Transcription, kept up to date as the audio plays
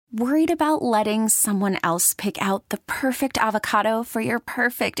Worried about letting someone else pick out the perfect avocado for your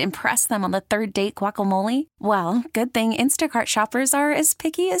perfect impress them on the third date guacamole? Well, good thing Instacart shoppers are as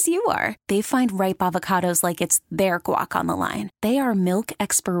picky as you are. They find ripe avocados like it's their guac on the line. They are milk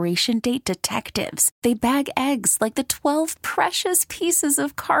expiration date detectives. They bag eggs like the 12 precious pieces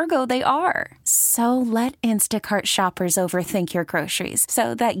of cargo they are. So let Instacart shoppers overthink your groceries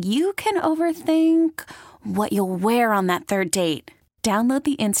so that you can overthink what you'll wear on that third date. Download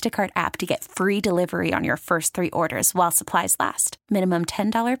the Instacart app to get free delivery on your first 3 orders while supplies last. Minimum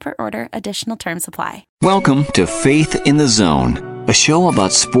 $10 per order. Additional terms apply. Welcome to Faith in the Zone, a show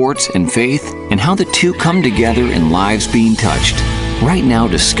about sports and faith and how the two come together in lives being touched. Right now,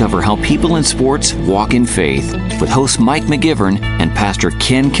 discover how people in sports walk in faith with host Mike McGivern and Pastor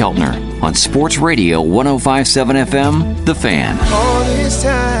Ken Keltner on Sports Radio 105.7 FM, The Fan. All this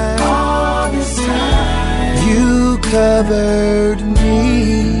time, you covered me.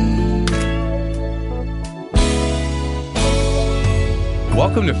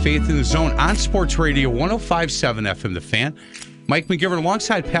 Welcome to Faith in the Zone on Sports Radio 105.7 FM, The Fan. Mike McGivern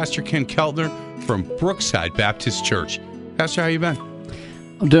alongside Pastor Ken Keltner from Brookside Baptist Church. Pastor, how you been?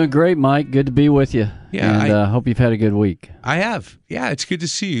 I'm doing great, Mike. Good to be with you. Yeah, and hope you've had a good week. I have. Yeah, it's good to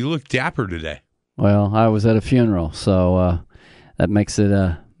see you. You look dapper today. Well, I was at a funeral, so that makes it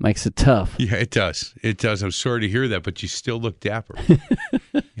tough. Yeah, it does. It does. I'm sorry to hear that, but you still look dapper.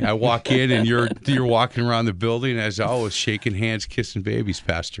 I walk in and you're walking around the building, as always, shaking hands, kissing babies,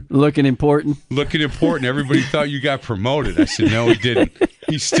 Pastor. Looking important. Looking important. Everybody thought you got promoted. I said, no, he didn't.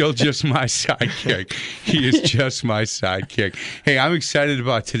 He's still just my sidekick. He is just my sidekick. Hey, I'm excited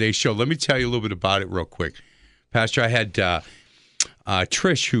about today's show. Let me tell you a little bit about it real quick. Pastor, I had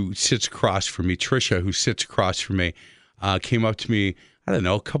Trish, who sits across from me, Trisha, who sits across from me, came up to me, I don't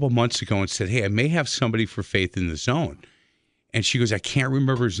know, a couple months ago and said, hey, I may have somebody for Faith in the Zone. And she goes, I can't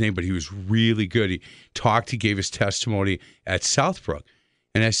remember his name, but he was really good. He gave his testimony at Southbrook.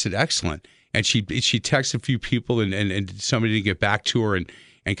 And I said, excellent. And she texted a few people and somebody didn't get back to her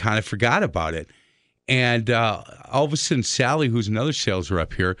and kind of forgot about it. And all of a sudden, Sally, who's another sales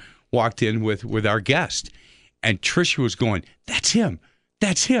rep here, walked in with our guest. And Tricia was going, that's him.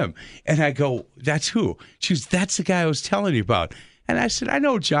 That's him. And I go, that's who? She goes, that's the guy I was telling you about. And I said, I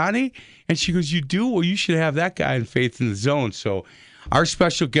know Johnny. And she goes, you do? Well, you should have that guy in Faith in the Zone. So our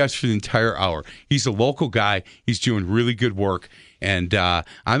special guest for the entire hour, he's a local guy. He's doing really good work. And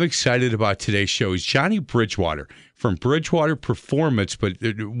I'm excited about today's show. He's Johnny Bridgewater from Bridgewater Performance, but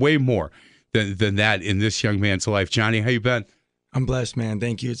way more than that in this young man's life. Johnny, how you been? I'm blessed, man.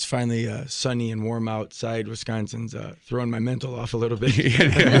 Thank you. It's finally sunny and warm outside. Wisconsin's throwing my mental off a little bit.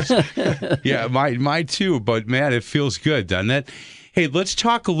 Yeah, mine too. But, man, it feels good, doesn't it? Hey, let's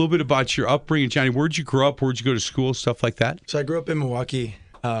talk a little bit about your upbringing, Johnny. Where'd you grow up? Where'd you go to school? Stuff like that? So I grew up in Milwaukee.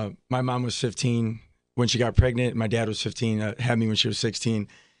 My mom was 15 when she got pregnant. My dad was 15, had me when she was 16.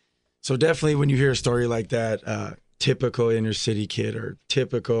 So definitely when you hear a story like that, typical inner city kid or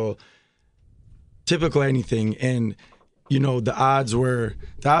typical anything. And, you know, the odds were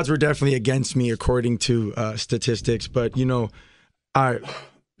definitely against me according to statistics. But, you know, I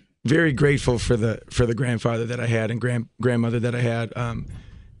very grateful for the grandfather that I had and grandmother that I had.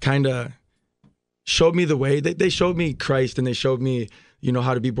 Kind of showed me the way. They showed me Christ and they showed me, you know,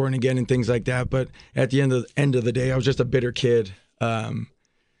 how to be born again and things like that. But at the end of the day, I was just a bitter kid.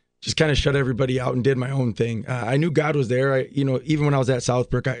 Just kind of shut everybody out and did my own thing. I knew God was there. Even when I was at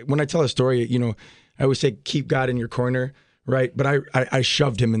Southbrook, when I tell a story, you know, I always say keep God in your corner, right? But I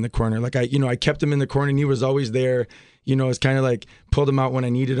shoved him in the corner. Like I kept him in the corner and he was always there. You know, it's kind of like pulled him out when I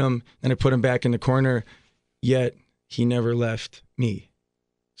needed him and I put him back in the corner. Yet he never left me.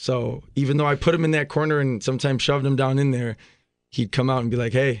 So even though I put him in that corner and sometimes shoved him down in there, he'd come out and be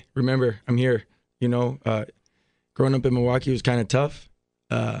like, hey, remember, I'm here. You know, growing up in Milwaukee was kind of tough.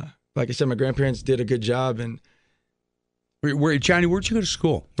 Like I said, my grandparents did a good job. And Johnny, where'd you go to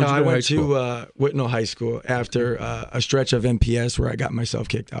school? I went to Whitnell High School after a stretch of MPS where I got myself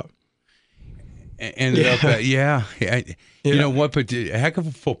kicked out. Ended up at, you know what, but a heck of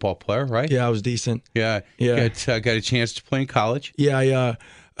a football player, right? Yeah, I was decent. Yeah. Got a chance to play in college? Yeah,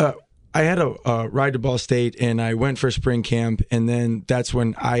 I had a ride to Ball State, and I went for spring camp, and then that's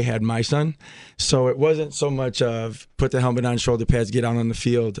when I had my son. So it wasn't so much of put the helmet on, shoulder pads, get out on the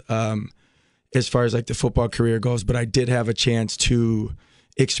field as far as like the football career goes, but I did have a chance to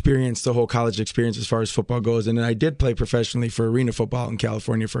experience the whole college experience as far as football goes. And then I did play professionally for arena football in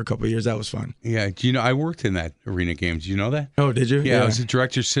California for a couple of years. That was fun. Yeah. Do you know, I worked in that arena game. Do you know that? Oh, did you? Yeah. I was the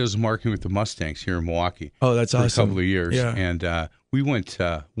director of sales and marketing with the Mustangs here in Milwaukee. Oh, that's awesome. For a couple of years. Yeah. And we went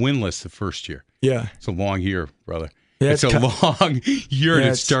winless the first year. Yeah. It's a long year, brother. Yeah, it's a long year Yeah,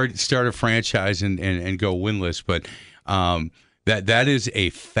 to start a franchise and go winless. But that is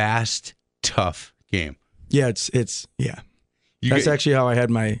a fast, tough game. Yeah, it's That's actually how I had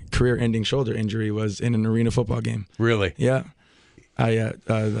my career-ending shoulder injury, was in an arena football game. Really? Yeah.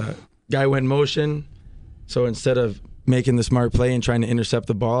 The guy went motion, so instead of making the smart play and trying to intercept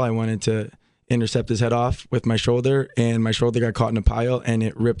the ball, I wanted to intercept his head off with my shoulder, and my shoulder got caught in a pile, and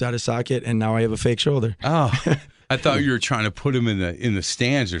it ripped out of socket, and now I have a fake shoulder. Oh, I thought you were trying to put him in the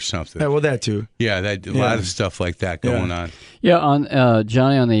stands or something. Yeah, well, that too. Yeah, a lot of stuff like that going on. Yeah, on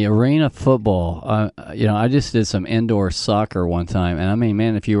Johnny, on the arena football, I just did some indoor soccer one time, and I mean,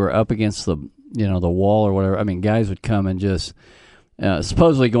 man, if you were up against the wall or whatever, I mean, guys would come and just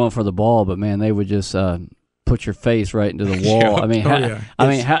supposedly going for the ball, but man, they would just put your face right into the wall. Yep. I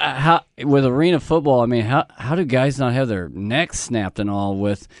mean, how with arena football, I mean, how do guys not have their necks snapped and all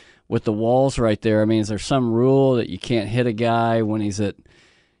with the walls right there? I mean, is there some rule that you can't hit a guy when he's at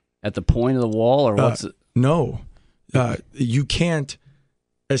the point of the wall, or what's it? No. You can't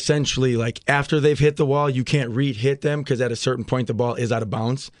essentially, like, after they've hit the wall, you can't re-hit them, because at a certain point the ball is out of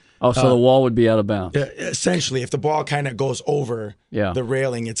bounds. Oh, so the wall would be out of bounds. Essentially, if the ball kind of goes over the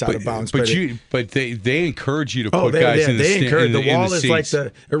railing, it's out of bounds. But they encourage you to put guys in the they encourage. The wall is like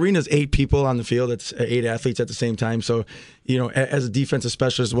seats. the arena's 8 people on the field. It's 8 athletes at the same time. So, as a defensive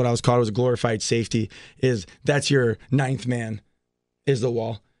specialist, what I was called was glorified safety. That's your 9th man, is the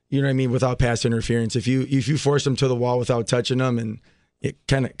wall. You know what I mean? Without pass interference. If you force them to the wall without touching them, and it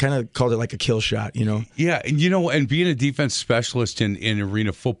kind of called it like a kill shot, Yeah, and and being a defense specialist in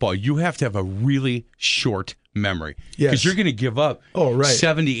arena football, you have to have a really short memory. Yes. Because you're going to give up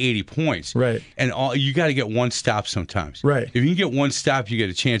 70, 80 points. Right. And you got to get one stop sometimes. Right. If you can get one stop, you get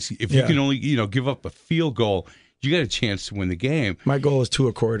a chance. If you can only, give up a field goal, you got a chance to win the game. My goal is 2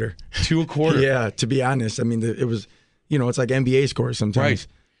 a quarter. 2 a quarter? Yeah, to be honest. I mean, it was, it's like NBA scores sometimes. Right.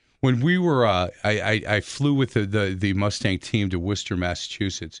 When we were, I flew with the Mustang team to Worcester,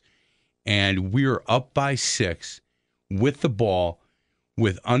 Massachusetts, and we were up by 6 with the ball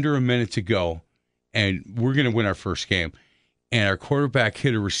with under a minute to go, and we're going to win our first game. And our quarterback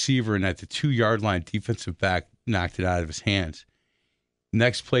hit a receiver, and at the 2-yard line, defensive back knocked it out of his hands.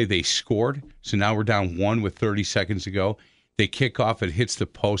 Next play, they scored, so now we're down 1 with 30 seconds to go. They kick off, it hits the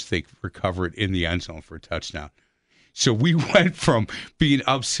post, they recover it in the end zone for a touchdown. So we went from being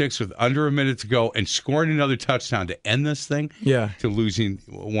up 6 with under a minute to go and scoring another touchdown to end this thing to losing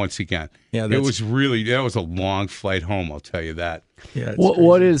once again. Yeah, that was a long flight home, I'll tell you that. Yeah.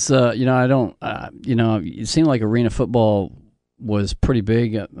 What is, it seemed like arena football was pretty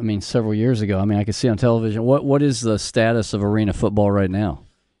big, several years ago. I could see on television. What is the status of arena football right now?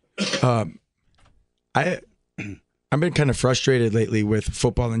 I've been kind of frustrated lately with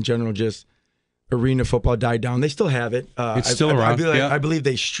football in general, just arena football died down. They still have it. It's still around. I believe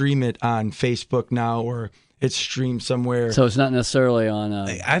they stream it on Facebook now, or it's streamed somewhere. So it's not necessarily on.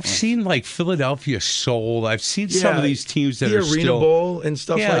 I've seen like Philadelphia Soul. I've seen some of these teams that the are Arena Bowl and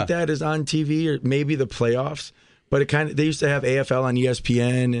stuff like that is on TV, or maybe the playoffs. But they used to have AFL on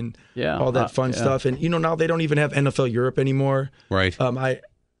ESPN and all that fun stuff. And now they don't even have NFL Europe anymore. Right.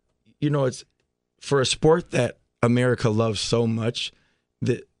 It's for a sport that America loves so much,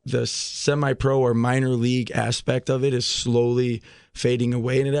 the semi-pro or minor league aspect of it is slowly fading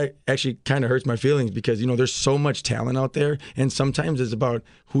away, and it actually kind of hurts my feelings, because there's so much talent out there, and sometimes it's about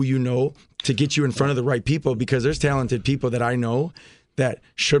who to get you in front of the right people, because there's talented people that I know that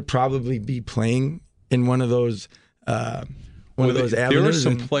should probably be playing in one of those avenues. There were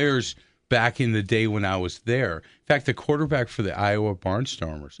some players back in the day when I was there. In fact, the quarterback for the Iowa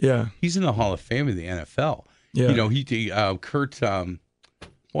Barnstormers, he's in the Hall of Fame of the NFL. Yeah. Kurt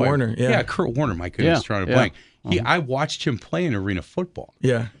Warner, Kurt Warner. My goodness, trying to blank. I watched him play in arena football.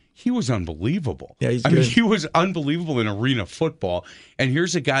 Yeah, he was unbelievable. Yeah, he's good. He was unbelievable in arena football. And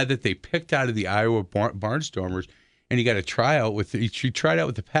here's a guy that they picked out of the Iowa Barnstormers, and he got a tryout he tried out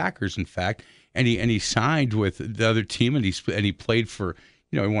with the Packers, in fact, and he signed with the other team, and he played for.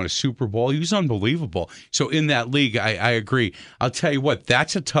 He won a Super Bowl. He was unbelievable. So in that league, I agree. I'll tell you what,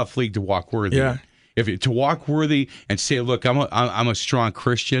 that's a tough league to walk worthy. Yeah. To walk worthy and say, look, I'm a strong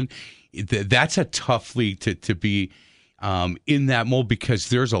Christian, that's a tough league to be in that mold, because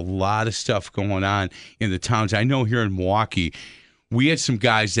there's a lot of stuff going on in the towns. I know here in Milwaukee, we had some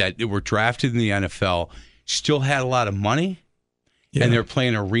guys that were drafted in the NFL, still had a lot of money, and they're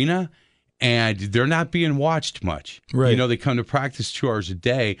playing arena, and they're not being watched much. Right. They come to practice 2 hours a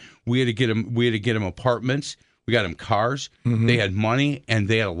day. We had to get them apartments. We got them cars. Mm-hmm. They had money, and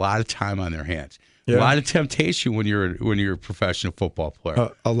they had a lot of time on their hands. Yeah. A lot of temptation when you're a professional football player.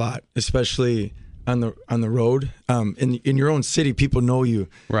 A lot, especially on the road. In your own city, people know you,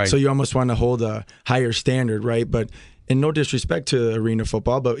 Right. so you almost want to hold a higher standard, right? But and no disrespect to arena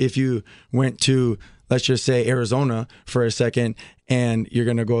football, but if you went to, let's just say, Arizona for a second, and you're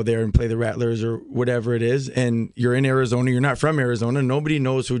going to go there and play the Rattlers or whatever it is, and you're in Arizona, you're not from Arizona, nobody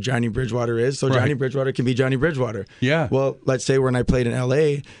knows who Johnny Bridgewater is, so Right. Johnny Bridgewater can be Johnny Bridgewater. Yeah. Well, let's say when I played in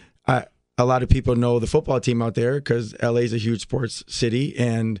L.A., a lot of people know the football team out there because L.A. is a huge sports city,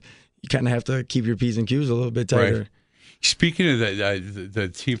 and you kind of have to keep your P's and Q's a little bit tighter. Right. Speaking of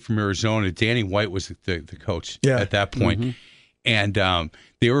the team from Arizona, Danny White was the coach at that point. And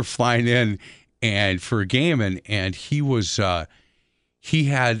they were flying in and for a game, and he was sitting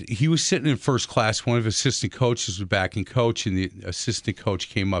in first class. One of his assistant coaches was backing coach, and the assistant coach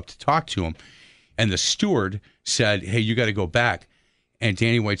came up to talk to him, and the steward said, "Hey, you got to go back." And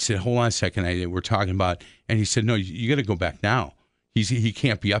Danny White said, "Hold on a second, we're talking about," and he said, "No, you got to go back now. He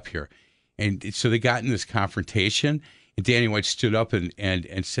can't be up here." And so they got in this confrontation, and Danny White stood up and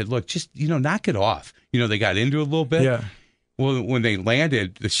said, "Look, just knock it off." They got into it a little bit. Yeah. Well, when they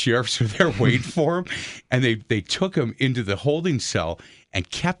landed, the sheriffs were there waiting for him, and they took him into the holding cell and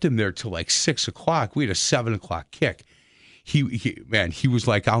kept him there till like 6 o'clock. We had a 7 o'clock kick. He was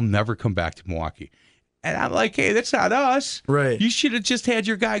like, "I'll never come back to Milwaukee." And I'm like, "Hey, that's not us. Right. You should have just had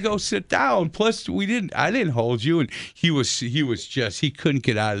your guy go sit down. Plus, I didn't hold you." And he couldn't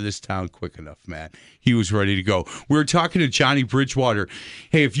get out of this town quick enough, man. He was ready to go. We were talking to Johnny Bridgewater.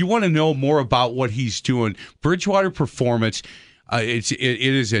 Hey, if you want to know more about what he's doing, Bridgewater Performance, it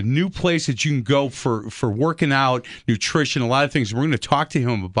is a new place that you can go for working out, nutrition, a lot of things. We're going to talk to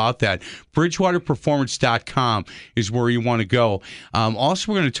him about that. BridgewaterPerformance.com is where you want to go.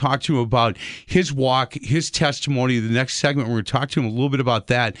 Also, we're going to talk to him about his walk, his testimony. The next segment, we're going to talk to him a little bit about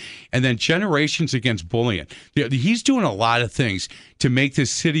that. And then Generations Against Bullying. He's doing a lot of things to make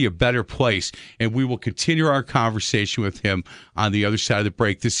this city a better place. And we will continue our conversation with him on the other side of the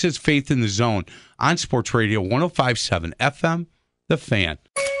break. This is Faith in the Zone on Sports Radio 105.7 FM. The Fan.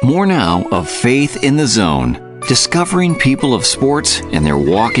 More now of Faith in the Zone, discovering people of sports and their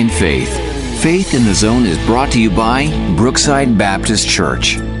walk in faith. Faith in the Zone is brought to you by Brookside Baptist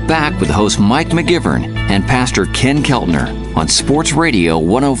Church. Back with host Mike McGivern and Pastor Ken Keltner on Sports Radio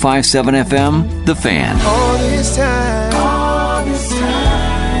 105.7 FM, The Fan. All this time,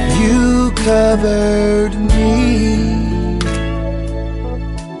 you covered me.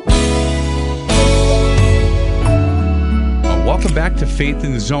 Welcome back to Faith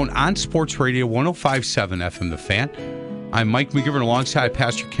in the Zone on Sports Radio 105.7 FM, The Fan. I'm Mike McGivern alongside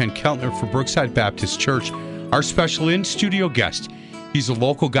Pastor Ken Keltner for Brookside Baptist Church. Our special in-studio guest, he's a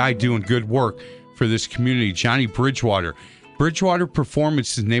local guy doing good work for this community, Johnny Bridgewater. Bridgewater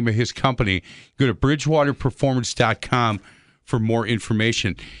Performance is the name of his company. Go to BridgewaterPerformance.com for more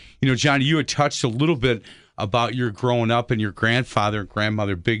information. Johnny, you had touched a little bit about your growing up and your grandfather and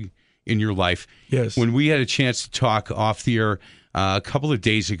grandmother, big in your life. Yes. When we had a chance to talk off the air a couple of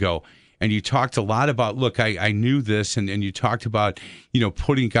days ago, and you talked a lot about, look, I knew this, and you talked about,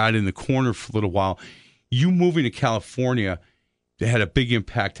 putting God in the corner for a little while. You moving to California had a big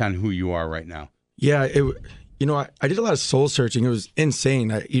impact on who you are right now. Yeah, I did a lot of soul searching. It was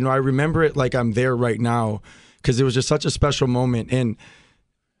insane. I remember it like I'm there right now because it was just such a special moment. And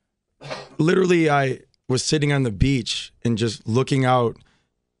literally, I was sitting on the beach and just looking out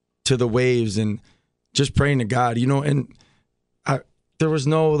to the waves and just praying to God, and there was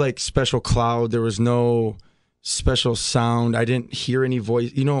no like special cloud. There was no special sound. I didn't hear any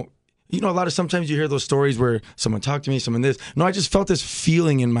voice. A lot of sometimes you hear those stories where someone talked to me, someone this. No, I just felt this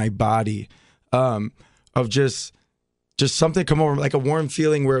feeling in my body of just something come over, like a warm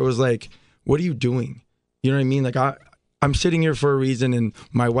feeling where it was like, what are you doing? You know what I mean? Like I'm sitting here for a reason, and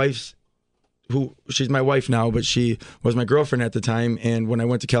my wife's, she's my wife now, but she was my girlfriend at the time. And when I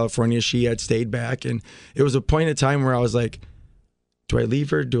went to California, she had stayed back. And it was a point in time where I was like, do I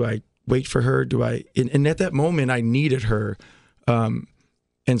leave her? Do I wait for her? And at that moment, I needed her. And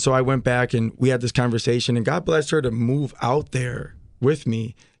so I went back and we had this conversation, and God blessed her to move out there with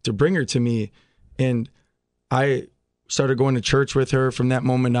me, to bring her to me. And I started going to church with her from that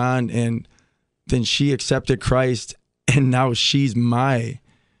moment on. And then she accepted Christ. And now she's my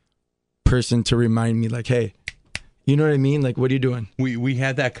person to remind me, like, hey, you know what I mean? Like, what are you doing? We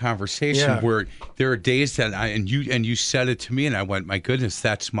had that conversation where there are days that you said it to me, and I went, my goodness,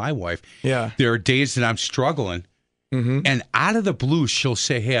 that's my wife. Yeah. There are days that I'm struggling, and out of the blue, she'll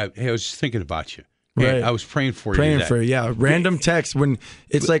say, hey, I was just thinking about you. Hey, Right. I was praying for you. Praying for you, yeah. Random text when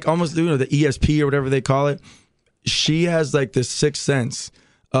it's like almost, the ESP or whatever they call it. She has like this sixth sense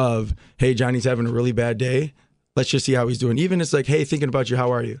of, hey, Johnny's having a really bad day. let's just see how he's doing. Even it's like, hey, thinking about you,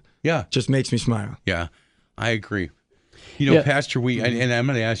 how are you? Yeah. Just makes me smile. Yeah, I agree. You know, Pastor, and I'm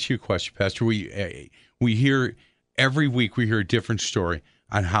going to ask you a question, Pastor. We hear every week, we hear a different story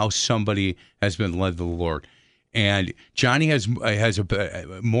on how somebody has been led to the Lord. And Johnny has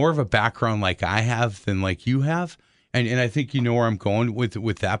more of a background like I have than like you have. And I think you know where I'm going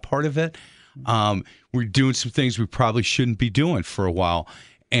with that part of it. We're doing some things we probably shouldn't be doing for a while.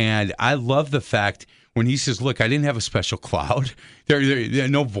 And I love the fact when he says, look, I didn't have a special cloud. There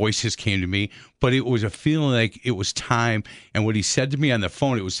no voices came to me, but it was a feeling like it was time. And what he said to me on the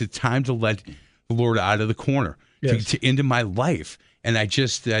phone, it was the time to let the Lord out of the corner, to into my life. And I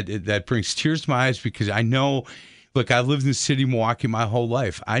just, that brings tears to my eyes because I know, look, I've lived in the city of Milwaukee my whole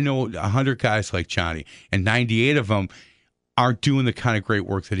life. I know 100 guys like Johnny, and 98 of them aren't doing the kind of great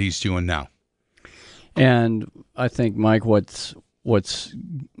work that he's doing now. And I think, Mike, what's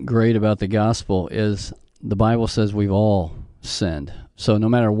great about the gospel is the Bible says we've all sinned. So no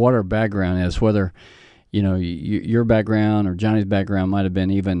matter what our background is, whether your background or Johnny's background might have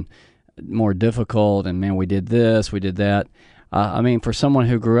been even more difficult, and man, we did this, we did that. I mean, for someone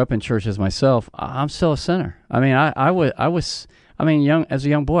who grew up in church as myself, I'm still a sinner. I mean, as a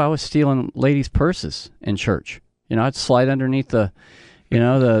young boy, I was stealing ladies' purses in church. I'd slide underneath the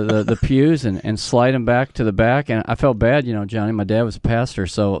pews and slide them back to the back. And I felt bad, Johnny, my dad was a pastor.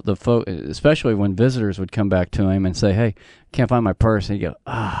 So especially when visitors would come back to him and say, hey, can't find my purse. And he'd go,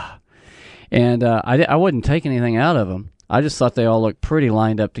 ah. And I wouldn't take anything out of them. I just thought they all looked pretty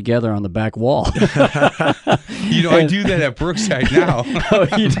lined up together on the back wall. I do that at Brookside now. Oh,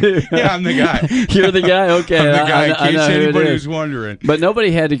 you do? Yeah, I'm the guy. You're the guy? Okay. I'm the guy, in case anybody was was wondering. But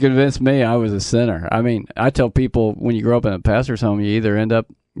nobody had to convince me I was a sinner. I mean, I tell people when you grow up in a pastor's home, you either end up,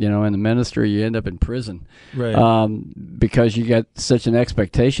 in the ministry, you end up in prison. Right. Because you got such an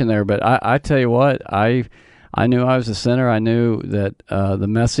expectation there. But I tell you what, I knew I was a sinner. I knew that the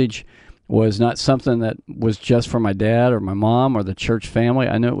message was not something that was just for my dad or my mom or the church family.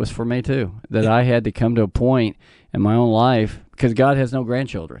 I knew it was for me too, that I had to come to a point in my own life, because God has no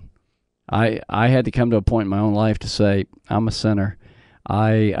grandchildren. I had to come to a point in my own life to say, I'm a sinner.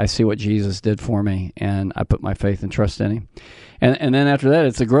 I see what Jesus did for me, and I put my faith and trust in him. And then after that,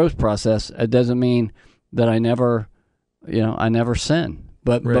 it's a growth process. It doesn't mean that I never sin.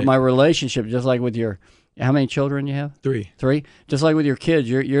 But my relationship, just like with your, how many children you have? 3. Just like with your kids,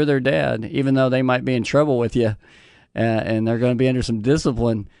 you're their dad. Even though they might be in trouble with you, and they're going to be under some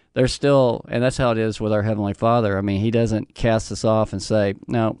discipline, they're still, and that's how it is with our Heavenly Father. I mean, he doesn't cast us off and say,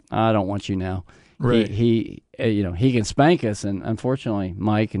 no, I don't want you now. Right. He can spank us, and unfortunately,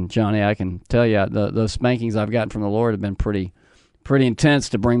 Mike and Johnny, I can tell you, those spankings I've gotten from the Lord have been pretty intense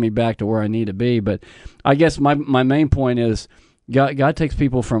to bring me back to where I need to be. But I guess my main point is, God takes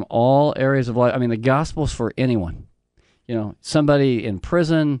people from all areas of life. I mean, the gospel's for anyone. Somebody in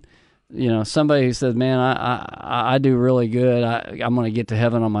prison, somebody who says, man, I do really good. I'm going to get to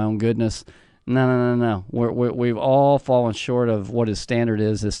heaven on my own goodness. No. We've all fallen short of what his standard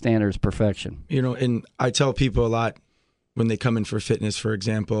is. His standard is perfection. And I tell people a lot when they come in for fitness, for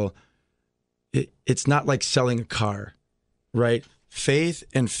example, it's not like selling a car, right? Faith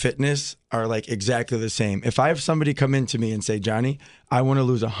and fitness are like exactly the same. If I have somebody come in to me and say, Johnny, I want to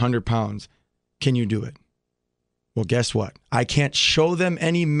lose 100 pounds. Can you do it? Well, guess what? I can't show them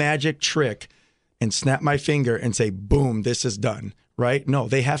any magic trick and snap my finger and say, boom, this is done, right? No,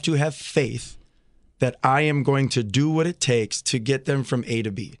 they have to have faith that I am going to do what it takes to get them from A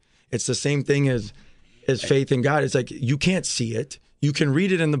to B. It's the same thing as faith in God. It's like you can't see it. You can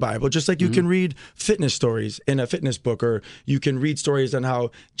read it in the Bible, just like you can read fitness stories in a fitness book, or you can read stories on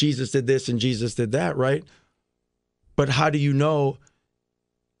how Jesus did this and Jesus did that, right? But how do you know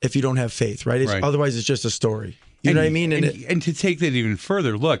if you don't have faith, right? Right. Otherwise, it's just a story. You know what I mean? And to take that even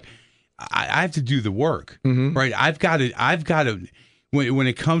further, look, I have to do the work, right? I've got to. When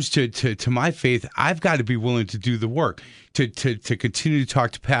it comes to my faith, I've got to be willing to do the work, to continue to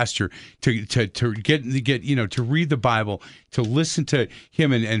talk to Pastor, to get to read the Bible, to listen to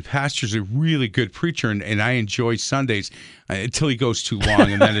him, and Pastor's a really good preacher, and I enjoy Sundays until he goes too long,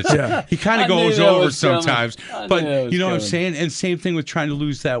 and then it's he kind of goes over sometimes. But you know what I'm saying? And same thing with trying to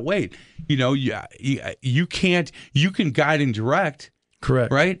lose that weight. You can guide and direct,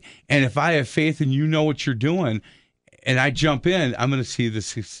 correct, right? And if I have faith and you know what you're doing, and I jump in, I'm going to see the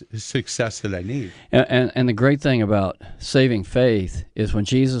success that I need. And the great thing about saving faith is when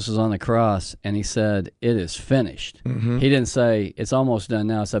Jesus was on the cross and he said, it is finished. He didn't say, it's almost done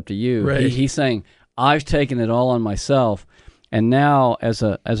now, it's up to you. Right. He's saying, I've taken it all on myself, and now as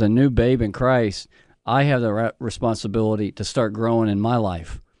a new babe in Christ, I have the responsibility to start growing in my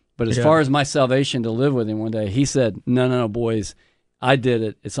life. But as Yeah. far as my salvation to live with him one day, he said, no, boys, I did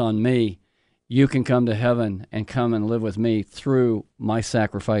it. It's on me. You can come to heaven and come and live with me through my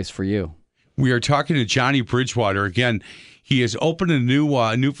sacrifice for you. We are talking to Johnny Bridgewater. Again, he has opened a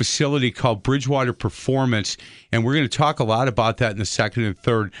new facility called Bridgewater Performance, and we're going to talk a lot about that in the second and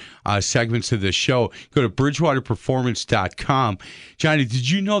third segments of this show. Go to bridgewaterperformance.com. Johnny, did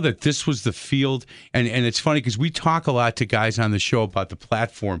you know that this was the field? And it's funny because we talk a lot to guys on the show about the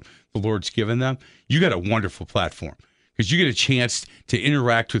platform the Lord's given them. You got a wonderful platform because you get a chance to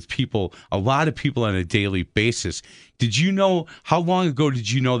interact with people, a lot of people on a daily basis. Did you know, how long ago did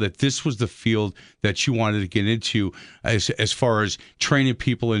you know that this was the field that you wanted to get into as far as training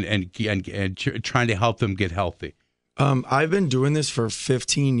people and trying to help them get healthy? I've been doing this for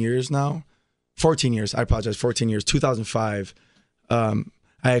 15 years now. 14 years. I apologize. 14 years. 2005. I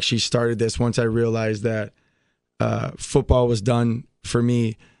actually started this once I realized that football was done for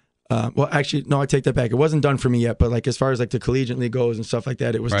me. Well, actually, no, I take that back. It wasn't done for me yet, but like as far as like the collegiate league goes and stuff like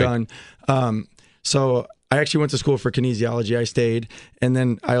that, it was Right. done. So I actually went to school for kinesiology. I stayed, and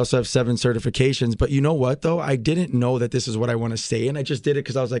then I also have 7 certifications. But you know what, though? I didn't know that this is what I want to stay in. I just did it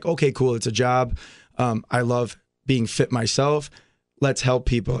because I was like, okay, cool. It's a job. I love being fit myself. Let's help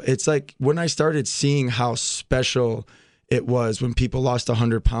people. It's like when I started seeing how special it was when people lost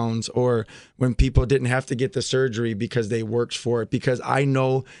 100 pounds or when people didn't have to get the surgery because they worked for it. Because I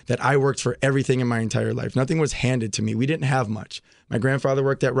know that I worked for everything in my entire life. Nothing was handed to me. We didn't have much. My grandfather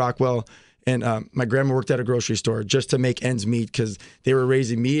worked at Rockwell, and my grandma worked at a grocery store just to make ends meet because they were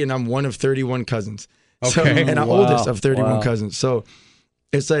raising me, and I'm one of 31 cousins. So, Okay. and I'm Wow. oldest of 31 Wow. cousins. So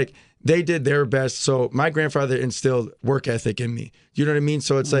it's like they did their best. So my grandfather instilled work ethic in me. You know what I mean?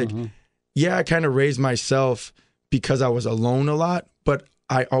 So it's like, yeah, I kind of raised myself because I was alone a lot, but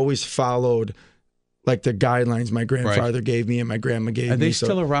I always followed like the guidelines my grandfather gave me and my grandma gave me. Are they So-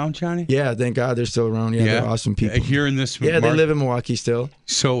 still around, Johnny? Yeah, thank God they're still around. Yeah, they're awesome people. Here in this Yeah, they market? live in Milwaukee still.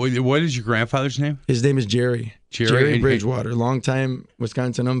 So what is your grandfather's name? His name is Jerry. Jerry, and- Bridgewater, longtime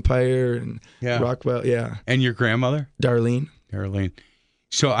Wisconsin umpire and Yeah. Rockwell. Yeah, And your grandmother? Darlene. Darlene.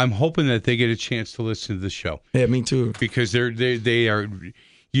 So I'm hoping that they get a chance to listen to the show Yeah, me too. because they are,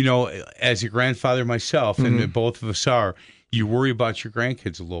 you know, as a grandfather myself, and both of us are, you worry about your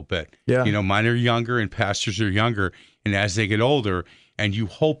grandkids a little bit. Yeah. You know, mine are younger and pastors are younger. And as they get older, and you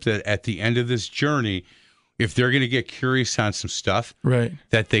hope that at the end of this journey, if they're going to get curious on some stuff, Right.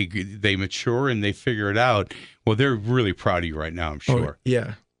 that they mature and they figure it out. Well, they're really proud of you right now, I'm sure. Oh,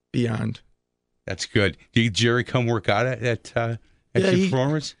 yeah, beyond. That's good. Did Jerry come work out at Yeah, your he-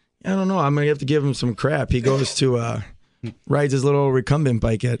 performance? I don't know. I'm gonna have to give him some crap. He goes to rides his little recumbent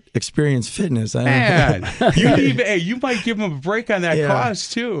bike at Experience Fitness. I don't Man, you might give him a break on that Yeah.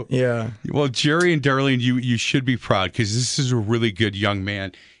 cost too. Yeah. Well, Jerry and Darlene, you should be proud because this is a really good young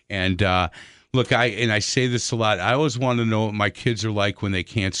man. And look, I say this a lot. I always want to know what my kids are like when they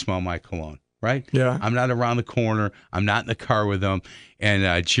can't smell my cologne. Right? Yeah. I'm not around the corner. I'm not in the car with them.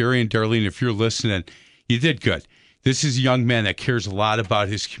 And Jerry and Darlene, if you're listening, you did good. This is a young man that cares a lot about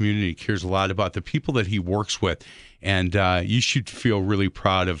his community, cares a lot about the people that he works with. And you should feel really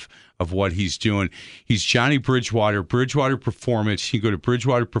proud of what he's doing. He's Johnny Bridgewater, Bridgewater Performance. You can go to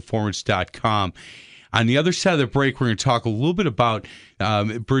bridgewaterperformance.com. On the other side of the break, we're going to talk a little bit about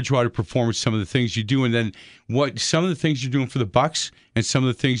Bridgewater Performance, some of the things you do, and then some of the things you're doing for the Bucks, and some of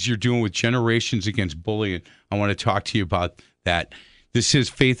the things you're doing with Generations Against Bullying. I want to talk to you about that. This is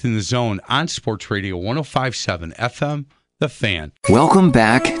Faith in the Zone on Sports Radio 105.7 FM, The Fan. Welcome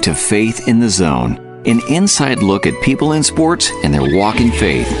back to Faith in the Zone, an inside look at people in sports and their walk in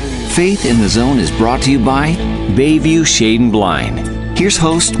faith. Faith in the Zone is brought to you by Bayview Shade and Blind. Here's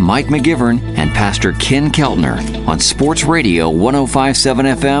host Mike McGivern and Pastor Ken Keltner on Sports Radio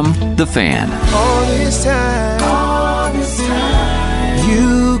 105.7 FM, The Fan. All this time,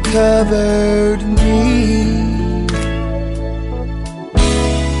 you covered me.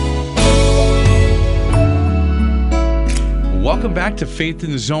 Welcome back to Faith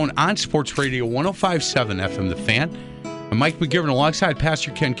in the Zone on Sports Radio 105.7 FM, The Fan. I'm Mike McGivern alongside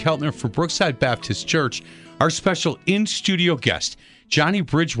Pastor Ken Keltner from Brookside Baptist Church. Our special in-studio guest, Johnny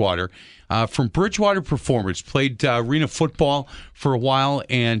Bridgewater from Bridgewater Performance, played arena football for a while,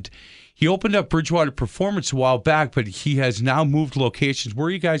 and he opened up Bridgewater Performance a while back, but he has now moved locations. Where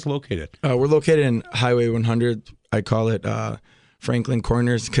are you guys located? We're located in Highway 100. I call it Franklin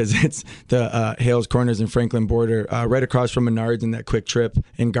Corners because it's the Hales Corners and Franklin border, right across from Menards in that Quick Trip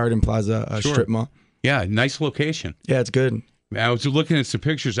in Garden Plaza Sure. strip mall. Yeah, nice location. Yeah, it's good. I was looking at some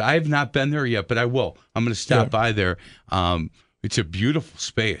pictures. I have not been there yet, but I will. I'm going to stop by there. It's a beautiful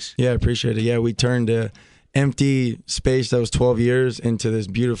space. Yeah, I appreciate it. Yeah, we turned empty space that was 12 years into this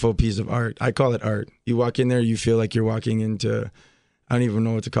beautiful piece of art. I call it art. You walk in there, you feel like you're walking into, I don't even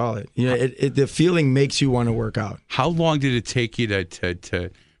know what to call it. You know, the feeling makes you want to work out. How long did it take you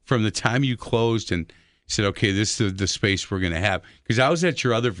to from the time you closed and said, okay, this is the space we're going to have? Because I was at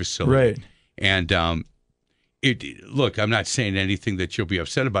your other facility. Right. And look, I'm not saying anything that you'll be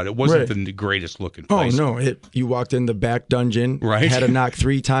upset about. It wasn't the greatest looking place. Oh, no. You walked in the back dungeon, right? Had to knock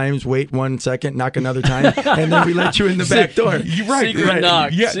 3 times, wait 1 second, knock another time, and then we let you in the back door. You're right. Secret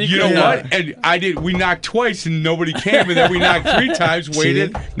knock. Yeah, Secret you know knock. what? And we knocked twice and nobody came, and then we knocked 3 times,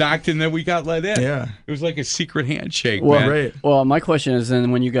 waited, knocked, and then we got let in. Yeah. It was like a secret handshake, Well, man. Right. Well, my question is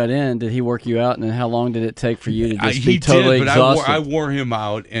then when you got in, did he work you out, and then how long did it take for you to just He be totally did, but exhausted? I wore him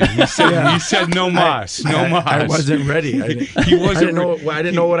out, and he said no mas, no mas. I wasn't ready. He wasn't. I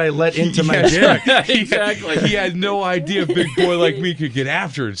didn't know what I let into my Yes, gym. right. Exactly. He had no idea a big boy like me could get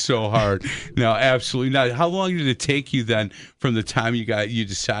after it so hard. No, absolutely not. How long did it take you then from the time you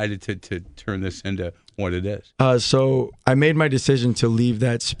decided to turn this into what it is? So I made my decision to leave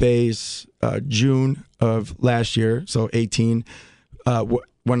that space June of last year, so 18,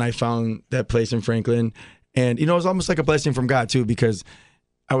 when I found that place in Franklin. And, you know, it was almost like a blessing from God, too, because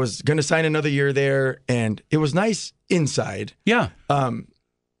I was going to sign another year there, and it was nice inside. Yeah. To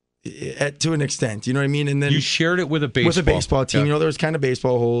an extent, you know what I mean? And then You shared it with a baseball. with a baseball team. Yeah. You know, there was kind of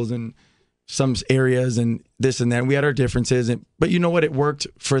baseball holes and some areas and this and that. And we had our differences, but you know what? It worked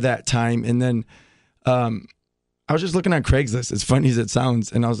for that time. And then I was just looking on Craigslist, as funny as it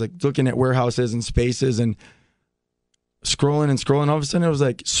sounds, and I was like looking at warehouses and spaces and scrolling. All of a sudden, it was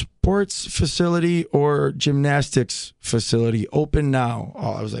like sports facility or gymnastics facility open now.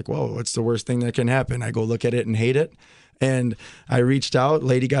 Oh, I was like, whoa, what's the worst thing that can happen? I go look at it and hate it. And I reached out.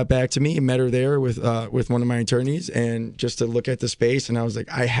 Lady got back to me. Met her there with one of my attorneys, and just to look at the space. And I was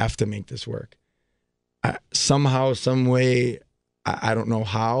like, I have to make this work. Somehow, some way, I don't know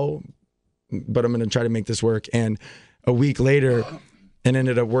how, but I'm going to try to make this work. And a week later, it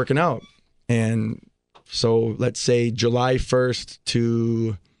ended up working out. And so let's say July 1st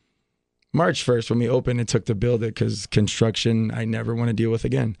to March 1st when we opened, it took to build it because construction I never want to deal with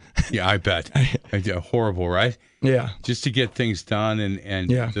again. Yeah, I bet. Horrible, right? Yeah. Just to get things done and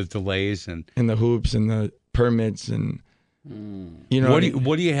the delays and the hoops and the permits and you know.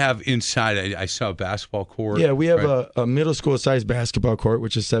 What do you have inside? I saw a basketball court. Yeah, we have a middle school sized basketball court,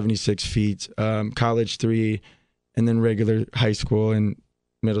 which is 76 feet, college 3, and then regular high school and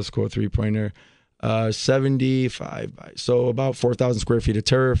middle school 3-pointer. 75 by, so about 4,000 square feet of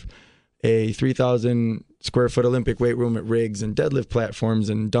turf, a 3,000 square foot Olympic weight room at rigs and deadlift platforms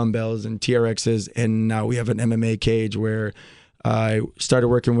and dumbbells and TRXs. And now we have an MMA cage where I started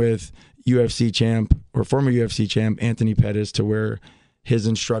working with UFC champ or former UFC champ Anthony Pettis to where his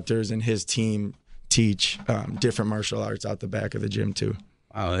instructors and his team teach different martial arts out the back of the gym too.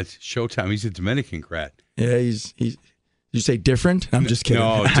 Wow, that's Showtime. He's a Dominican grad. Yeah, he's you say different? I'm just kidding.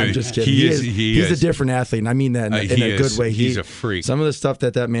 No, dude, I'm just kidding. He's a different athlete, and I mean that in a good way. He's a freak. Some of the stuff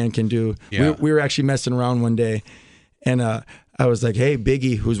that man can do. Yeah. We were actually messing around one day, and I was like, hey,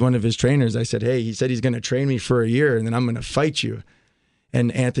 Biggie, who's one of his trainers, I said, hey, he said he's going to train me for a year, and then I'm going to fight you.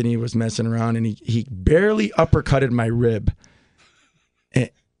 And Anthony was messing around, and he barely uppercutted my rib.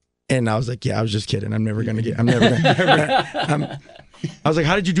 And I was like, yeah, I was just kidding. I'm never going to I was like,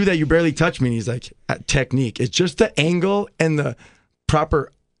 how did you do that? You barely touched me. And he's like, technique. It's just the angle and the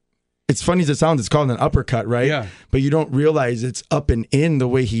proper. It's funny as it sounds, it's called an uppercut, right? Yeah. But you don't realize it's up and in the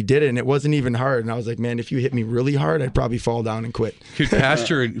way he did it. And it wasn't even hard. And I was like, man, if you hit me really hard, I'd probably fall down and quit. Could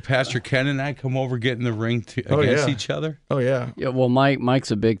Pastor Ken and I come over, get in the ring against each other? Oh, yeah. Yeah, well, Mike's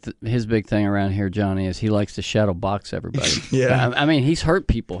his big thing around here, Johnny, is he likes to shadow box everybody. Yeah. I mean, he's hurt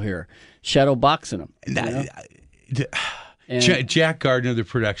people here, shadow boxing them. Jack Gardner, the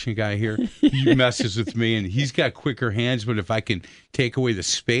production guy here, he messes with me, and he's got quicker hands, but if I can take away the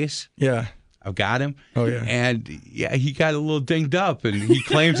space, Yeah. I've got him. Oh, yeah. And he got a little dinged up, and he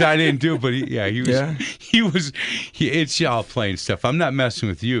claims I didn't do it, but it's y'all playing stuff. I'm not messing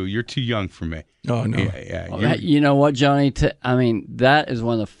with you. You're too young for me. Oh, no. Well, you know what, Johnny? I mean, that is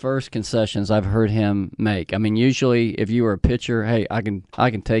one of the first concessions I've heard him make. I mean, usually if you were a pitcher, hey, I can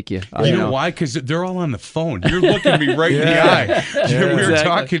take you. You know why? Because they're all on the phone. You're looking me right in the eye. We were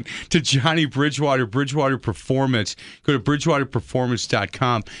talking to Johnny Bridgewater, Bridgewater Performance. Go to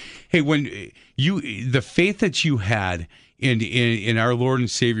bridgewaterperformance.com. Hey, when the faith that you had in our Lord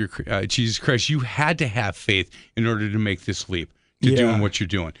and Savior Jesus Christ, you had to have faith in order to make this leap to doing what you're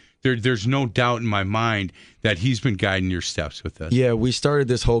doing. There's no doubt in my mind that he's been guiding your steps with this. Yeah, we started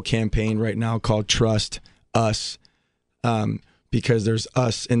this whole campaign right now called Trust Us, because there's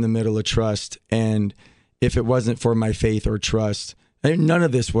us in the middle of trust. And if it wasn't for my faith or trust, none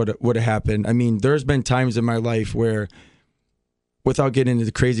of this would have happened. I mean, there's been times in my life where, without getting into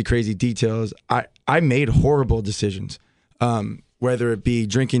the crazy details, I made horrible decisions, whether it be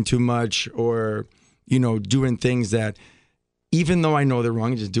drinking too much or, doing things that, even though I know they're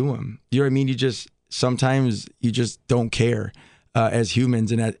wrong, I just do them. You know what I mean? Sometimes you just don't care as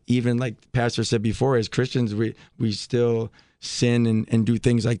humans. And even like Pastor said before, as Christians, we still sin and do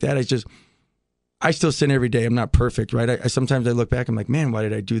things like that. I still sin every day. I'm not perfect, right? Sometimes I look back, I'm like, man, why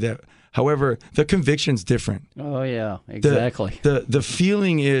did I do that? However, the conviction's different. Oh, yeah, exactly. The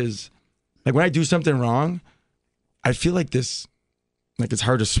feeling is, like, when I do something wrong, I feel like this, like it's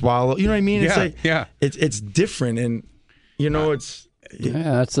hard to swallow. You know what I mean? It's different. And, it's...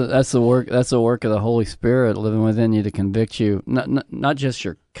 Yeah, that's the work. That's the work of the Holy Spirit living within you to convict you, not just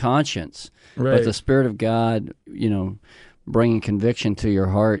your conscience, right, but the Spirit of God. Bringing conviction to your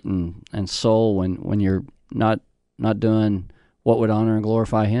heart and soul when you're not doing what would honor and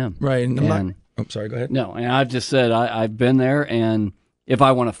glorify Him. Right. And I'm sorry. Go ahead. No, and I've just said I've been there, and if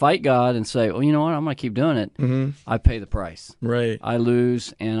I want to fight God and say, well, you know what, I'm going to keep doing it, I pay the price. Right. I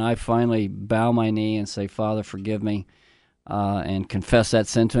lose, and I finally bow my knee and say, Father, forgive me. And confess that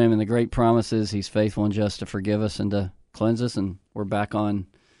sin to Him. And the great promise is He's faithful and just to forgive us and to cleanse us, and we're back on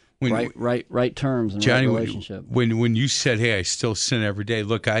right terms and Johnny, right relationship. When you said, "Hey, I still sin every day,"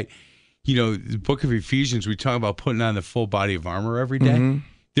 look, the book of Ephesians, we talk about putting on the full body of armor every day.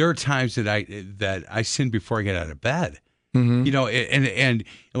 There are times that I sin before I get out of bed. And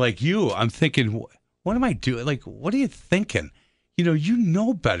like you, I'm thinking, what am I doing? Like, what are you thinking? You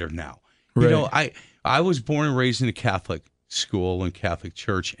know better now. Right. I was born and raised in a Catholic school and Catholic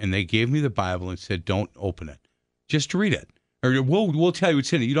church, and they gave me the Bible and said, "Don't open it, just read it, or we'll tell you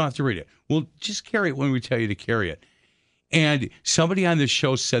what's in it. You don't have to read it. We'll just carry it when we tell you to carry it." And somebody on this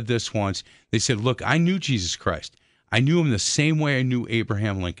show said this once. They said, "Look, I knew Jesus Christ. I knew Him the same way I knew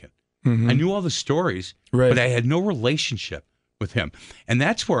Abraham Lincoln. I knew all the stories, right, but I had no relationship with Him." And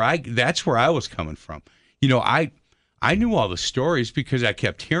that's where I was coming from. I knew all the stories because I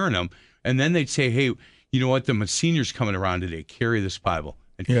kept hearing them. And then they'd say, "Hey, you know what? The Monsignor's coming around today. Carry this Bible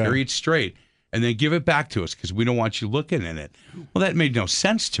and carry it straight, and then give it back to us because we don't want you looking in it." Well, that made no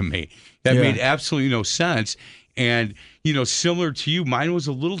sense to me. That made absolutely no sense. And, similar to you, mine was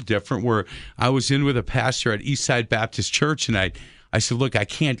a little different, where I was in with a pastor at Eastside Baptist Church, and I said, "Look, I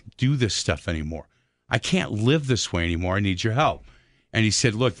can't do this stuff anymore. I can't live this way anymore. I need your help." And he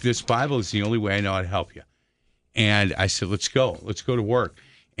said, "Look, this Bible is the only way I know how to help you." And I said, let's go to work.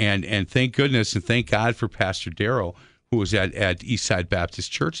 And thank goodness and thank God for Pastor Darrell, who was at Eastside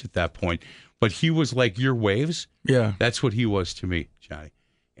Baptist Church at that point. But he was like your waves. Yeah. That's what he was to me, Johnny.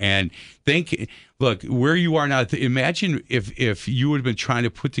 And look, where you are now, imagine if you would have been trying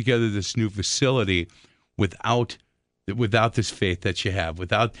to put together this new facility without this faith that you have,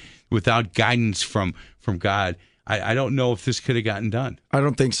 without guidance from God. I don't know if this could have gotten done. I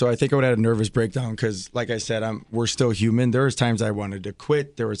don't think so. I think I would have had a nervous breakdown because, like I said, we're still human. There was times I wanted to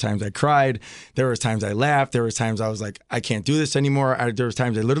quit. There was times I cried. There was times I laughed. There was times I was like, I can't do this anymore. There was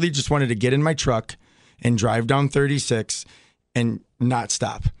times I literally just wanted to get in my truck and drive down 36 and not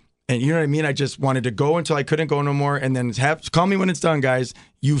stop. And you know what I mean? I just wanted to go until I couldn't go no more, and then call me when it's done, guys.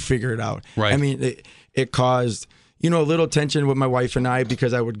 You figure it out. Right. I mean, it caused... a little tension with my wife and I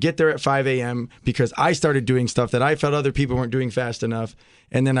because I would get there at 5 a.m. because I started doing stuff that I felt other people weren't doing fast enough.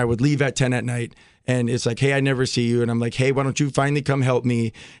 And then I would leave at 10 at night. And it's like, "Hey, I never see you." And I'm like, "Hey, why don't you finally come help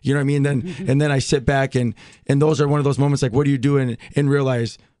me?" You know what I mean? And then I sit back and those are one of those moments like, what are you doing? And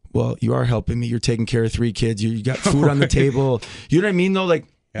realize, well, you are helping me. You're taking care of 3 kids. You got food on the table. You know what I mean, though? Like,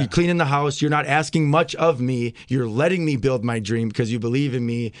 you're cleaning the house. You're not asking much of me. You're letting me build my dream because you believe in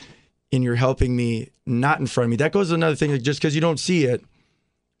me. And you're helping me, not in front of me. That goes to another thing. Like, just because you don't see it,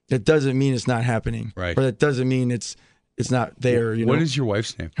 it doesn't mean it's not happening. Right. Or that doesn't mean it's not there. What is your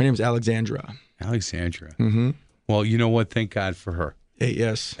wife's name? Her name's Alexandra. Alexandra. Mm-hmm. Well, you know what? Thank God for her.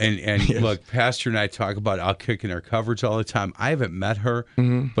 Yes. And yes. Look, Pastor and I talk about outkicking our covers all the time. I haven't met her,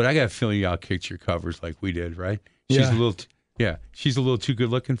 but I got a feeling you outkicked your covers like we did, right? She's a little, she's a little too good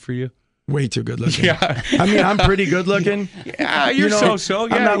looking for you. Way too good looking. Yeah. I mean, I'm pretty good looking. Yeah, you're so.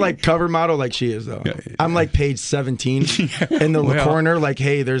 Yeah. I'm not like cover model like she is, though. I'm like page 17 in the corner, like,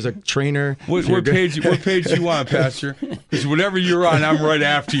 hey, there's a trainer. What page do you want, Pastor? Because whatever you're on, I'm right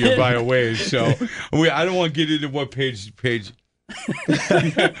after you by a ways. So I don't want to get into what page.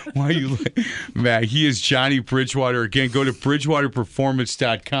 Why are you man, he is Johnny Bridgewater. Again, go to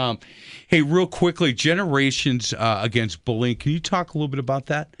bridgewaterperformance.com. Hey, real quickly, Generations Against Bullying. Can you talk a little bit about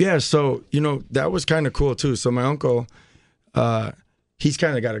that? Yeah, so, that was kind of cool, too. So my uncle, he's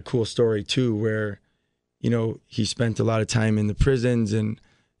kind of got a cool story, too, where he spent a lot of time in the prisons and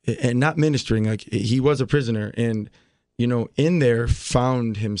not ministering. Like, he was a prisoner, and in there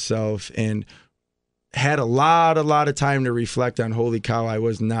found himself and had a lot of time to reflect on, holy cow, I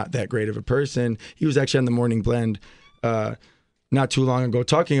was not that great of a person. He was actually on the Morning Blend not too long ago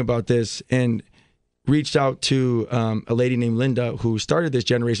talking about this, and reached out to a lady named Linda who started this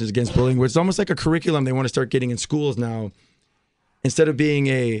Generations Against Bullying, where it's almost like a curriculum they want to start getting in schools now. Instead of being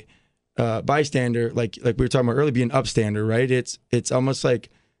a bystander, like we were talking about earlier, be an upstander, right? It's almost like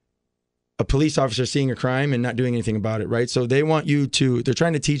a police officer seeing a crime and not doing anything about it, right? So they're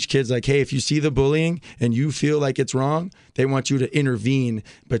trying to teach kids, like, hey, if you see the bullying and you feel like it's wrong, they want you to intervene,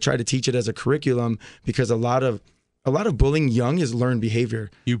 but try to teach it as a curriculum, because a lot of bullying young is learned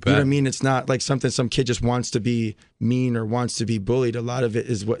behavior. You bet. You know what I mean? It's not like something some kid just wants to be mean or wants to be bullied. A lot of it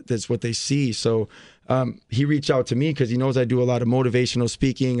is what they see. So he reached out to me because he knows I do a lot of motivational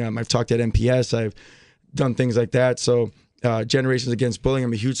speaking. I've talked at MPS. I've done things like that. So Generations Against Bullying,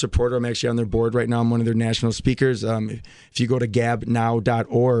 I'm a huge supporter. I'm actually on their board right now. I'm one of their national speakers. If you go to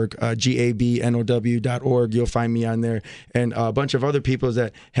gabnow.org, GABNOW.org, you'll find me on there, and a bunch of other people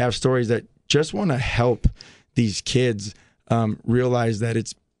that have stories that just want to help these kids realize that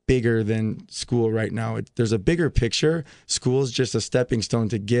it's bigger than school right now. There's a bigger picture. School's just a stepping stone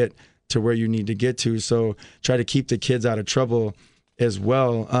to get to where you need to get to. So try to keep the kids out of trouble as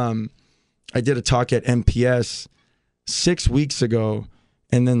well. I did a talk at MPS 6 weeks ago,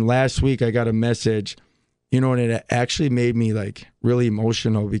 and then last week I got a message, and it actually made me like really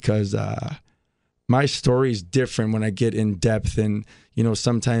emotional, because my story is different when I get in depth, and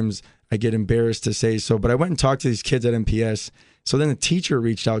sometimes I get embarrassed to say so, but I went and talked to these kids at MPS. So then the teacher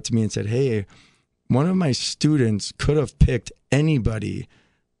reached out to me and said, hey, one of my students could have picked anybody,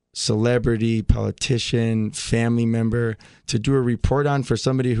 celebrity, politician, family member, to do a report on for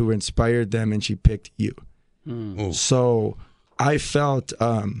somebody who inspired them, and she picked you. So I felt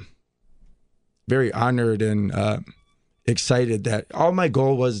very honored and excited that all my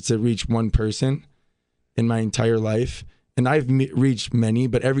goal was to reach one person in my entire life. And I've reached many,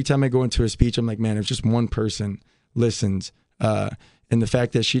 but every time I go into a speech, I'm like, man, if just one person listens. And the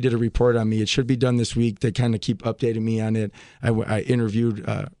fact that she did a report on me, it should be done this week. They kind of keep updating me on it.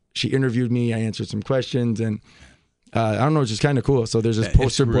 She interviewed me. I answered some questions, and I don't know, it's just kind of cool. So there's this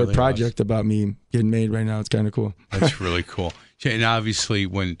poster board really project about me getting made right now. It's kind of cool. That's really cool. And obviously,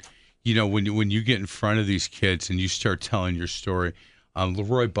 when you get in front of these kids and you start telling your story,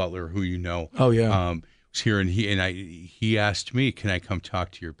 Leroy Butler, who was here, and he asked me, "Can I come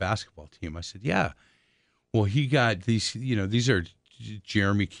talk to your basketball team?" I said, "Yeah." Well, he got these. These are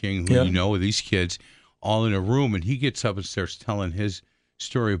Jeremy King, who these kids, all in a room, and he gets up and starts telling his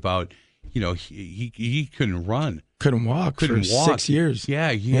story about. He couldn't run. Couldn't walk for 6 years.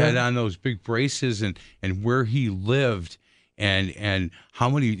 Yeah, he had on those big braces, and where he lived, and how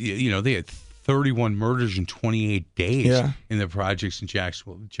many, they had 31 murders in 28 days in the projects in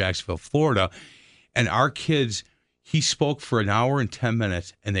Jacksonville, Florida. And our kids, he spoke for an hour and 10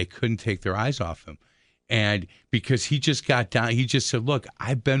 minutes, and they couldn't take their eyes off him. And because he just got down, he just said, look,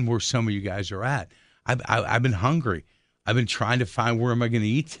 I've been where some of you guys are at. I've been hungry. I've been trying to find where am I going to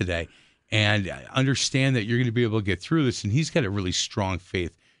eat today. And understand that you're going to be able to get through this. And he's got a really strong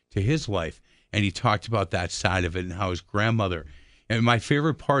faith to his life. And he talked about that side of it and how his grandmother. And my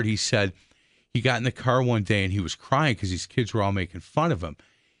favorite part, he said, he got in the car one day and he was crying because these kids were all making fun of him.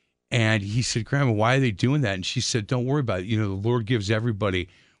 And he said, Grandma, why are they doing that? And she said, don't worry about it. The Lord gives everybody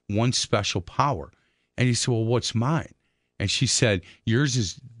one special power. And he said, well, what's mine? And she said, yours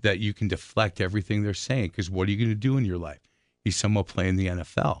is that you can deflect everything they're saying, because what are you going to do in your life? He said, I'm going to play in the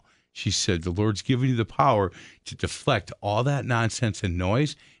NFL. She said, the Lord's given you the power to deflect all that nonsense and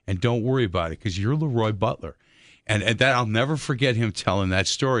noise, and don't worry about it, because you're Leroy Butler. And that, I'll never forget him telling that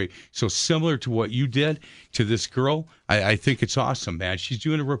story. So similar to what you did to this girl, I think it's awesome, man. She's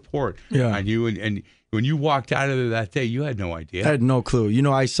doing a report on you, and when you walked out of there that day, you had no idea. I had no clue.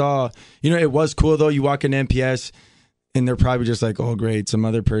 I saw, it was cool, though. You walk in MPS, and they're probably just like, oh, great, some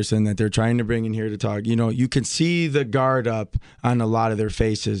other person that they're trying to bring in here to talk. You can see the guard up on a lot of their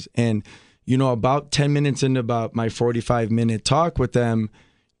faces. And, about 10 minutes into about my 45-minute talk with them,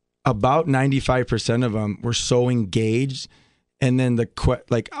 about 95% of them were so engaged. And then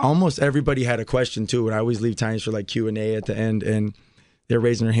almost everybody had a question, too. And I always leave times for Q&A at the end. And they're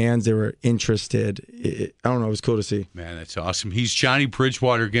raising their hands. They were interested. I don't know. It was cool to see. Man, that's awesome. He's Johnny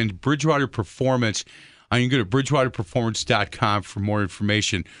Bridgewater. Again, Bridgewater Performance. You can go to bridgewaterperformance.com for more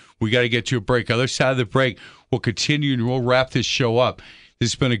information. We got to get to a break. Other side of the break, we'll continue and we'll wrap this show up.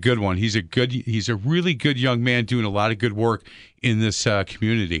 This has been a good one. He's a really good young man doing a lot of good work in this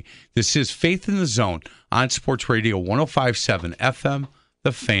community. This is Faith in the Zone on Sports Radio 105.7 FM,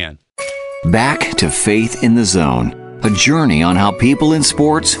 The Fan. Back to Faith in the Zone, a journey on how people in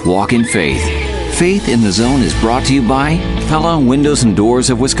sports walk in faith. Faith in the Zone is brought to you by Pella Windows and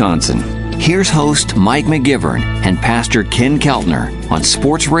Doors of Wisconsin. Here's host Mike McGivern and Pastor Ken Keltner on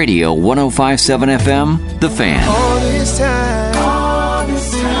Sports Radio 105.7 FM, The Fan. All this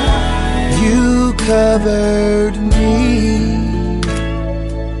time, you covered me.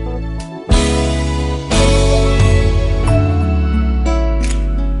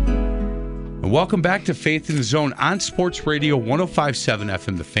 Welcome back to Faith in the Zone on Sports Radio 105.7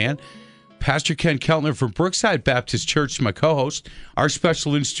 FM, The Fan. Pastor Ken Keltner from Brookside Baptist Church, my co-host. Our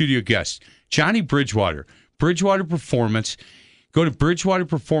special in-studio guest, Johnny Bridgewater, Bridgewater Performance. Go to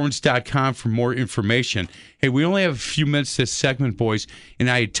bridgewaterperformance.com for more information. Hey, we only have a few minutes this segment, boys, and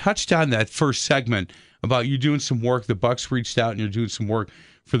I had touched on that first segment about you doing some work. The Bucks reached out, and you're doing some work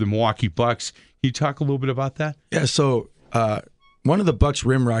for the Milwaukee Bucks. Can you talk a little bit about that? Yeah, so one of the Bucks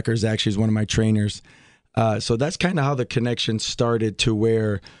rim rockers actually is one of my trainers. So that's kind of how the connection started to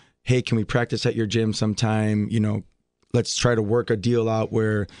where, hey, can we practice at your gym sometime? You know, let's try to work a deal out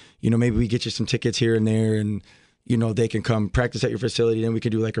where, you know, maybe we get you some tickets here and there and, you know, they can come practice at your facility and we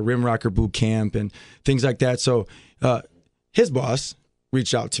can do like a rim rocker boot camp and things like that. So his boss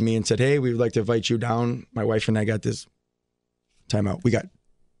reached out to me and said, hey, we would like to invite you down. My wife and I got this timeout. We got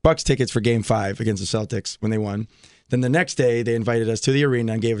Bucks tickets for Game 5 against the Celtics when they won. Then the next day, they invited us to the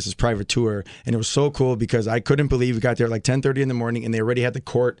arena and gave us this private tour. And it was so cool because I couldn't believe we got there at like 10:30 in the morning and they already had the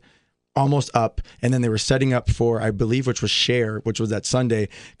court almost up. And then they were setting up for, I believe, which was Cher, which was that Sunday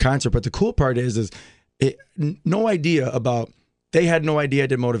concert. But the cool part is no idea about, they had no idea I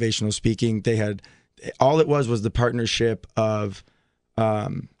did motivational speaking. They had, all it was the partnership of,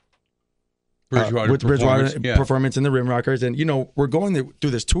 Bridgewater with Bridgewater Performance, Performance and the Rim Rockers. And, you know, we're going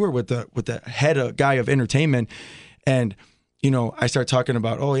through this tour with the head guy of entertainment. And, you know, I start talking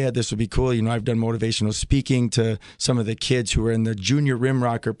about, oh, yeah, this would be cool. You know, I've done motivational speaking to some of the kids who are in the junior Rim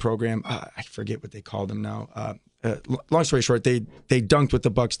Rocker program. I forget what they call them now. Long story short, they dunked with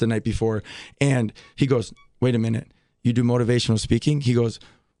the Bucks the night before. And he goes, wait a minute, you do motivational speaking? He goes,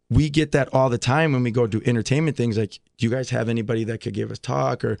 we get that all the time when we go do entertainment things. Like, do you guys have anybody that could give us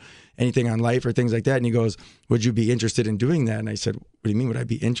talk or anything on life or things like that? And he goes, would you be interested in doing that? And I said, what do you mean, would I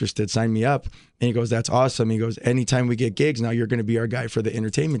be interested? Sign me up. And he goes, that's awesome. He goes, anytime we get gigs, now you're going to be our guy for the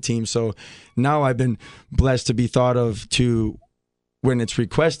entertainment team. So now I've been blessed to be thought of to, when it's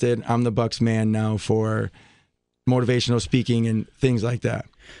requested, I'm the Bucks man now for motivational speaking and things like that.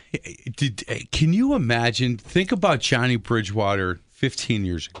 Can you imagine? Think about Johnny Bridgewater 15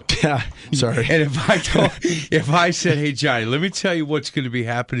 years ago. Yeah, sorry. And if I said, hey, Johnny, let me tell you what's going to be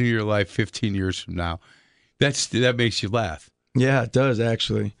happening in your life 15 years from now, that makes you laugh. Yeah, it does,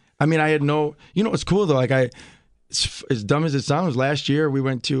 actually. I mean, I had no, you know, it's cool though. Like as dumb as it sounds, last year we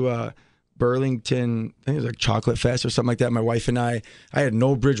went to Burlington, I think it was like Chocolate Fest or something like that. My wife and I had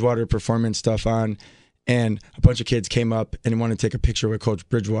no Bridgewater Performance stuff on, and a bunch of kids came up and wanted to take a picture with Coach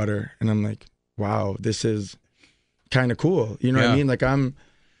Bridgewater. And I'm like, wow, this is kind of cool. You know what I mean? Like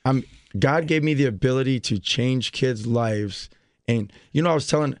God gave me the ability to change kids' lives. And, you know, I was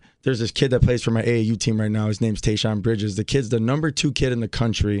telling, there's this kid that plays for my AAU team right now. His name's Tayshawn Bridges. The kid's the number 2 kid in the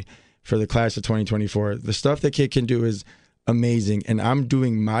country for the class of 2024. The stuff that kid can do is amazing. And I'm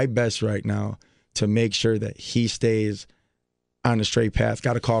doing my best right now to make sure that he stays on a straight path.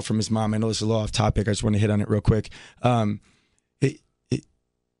 Got a call from his mom. I know this is a little off topic. I just want to hit on it real quick.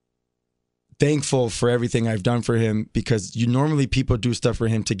 Thankful for everything I've done for him, because normally people do stuff for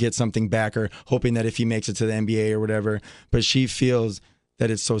him to get something back or hoping that if he makes it to the NBA or whatever, but she feels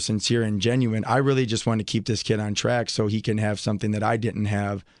that it's so sincere and genuine. I really just want to keep this kid on track so he can have something that I didn't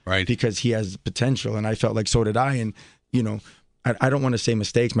have, right? Because he has potential, and I felt like so did I. And, you know, I don't want to say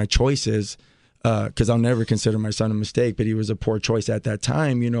mistakes, my choices, because I'll never consider my son a mistake, but he was a poor choice at that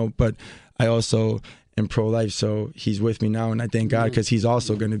time, you know, but I also am pro-life, so he's with me now, and I thank God, because he's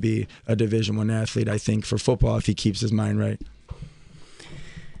also going to be a Division I athlete, I think, for football if he keeps his mind right.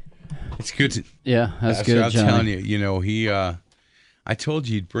 It's good. That's good, I'm Johnny. telling you, you know, I told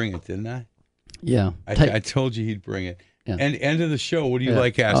you he'd bring it, didn't I? Yeah. I told you he'd bring it. Yeah. And end of the show, what do you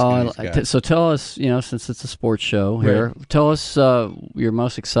like asking these guys? So tell us, you know, since it's a sports show here, tell us your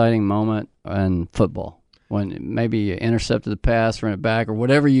most exciting moment in football. When maybe you intercepted the pass, ran it back, or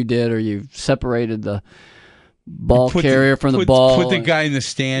whatever you did, or you separated the ball carrier from the ball. Put the guy in the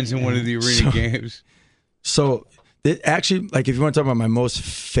stands in one of the arena games. So actually, like, if you want to talk about my my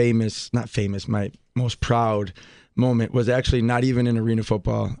most proud moment was actually not even in arena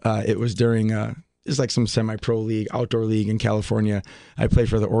football. It was during it's like some semi-pro league, outdoor league in California. I played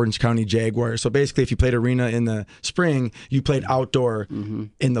for the Orange County Jaguars. So basically, if you played arena in the spring, you played outdoor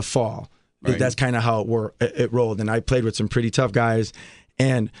in the fall. Right. That's kind of how it rolled. And I played with some pretty tough guys.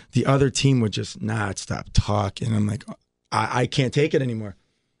 And the other team would just not stop talking. I'm like, I can't take it anymore.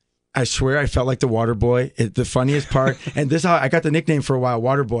 I swear I felt like the water boy. The funniest part, and this is how I got the nickname for a while,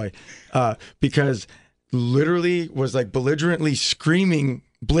 water boy, because literally was like belligerently screaming,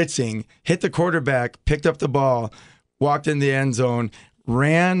 blitzing, hit the quarterback, picked up the ball, walked in the end zone,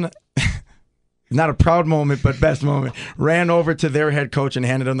 ran, not a proud moment, but best moment, ran over to their head coach and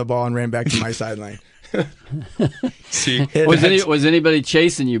handed him the ball and ran back to my sideline. See, was anybody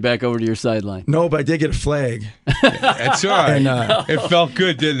chasing you back over to your sideline? No, but I did get a flag. That's all right. And, it felt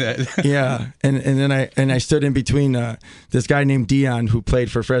good, didn't it? Yeah, and then I stood in between this guy named Dion who played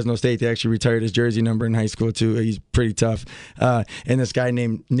for Fresno State. They actually retired his jersey number in high school too. He's pretty tough. And this guy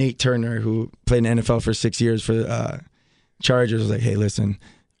named Nate Turner who played in the NFL for 6 years for Chargers was like, hey, listen,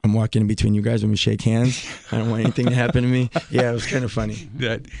 I'm walking in between you guys when we shake hands. I don't want anything to happen to me. Yeah, it was kind of funny.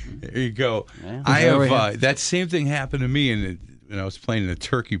 There you go. Yeah. I have that same thing happened to me when I was playing in the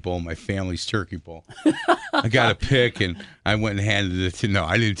Turkey Bowl, my family's Turkey Bowl. I got a pick and I went and handed it to. No,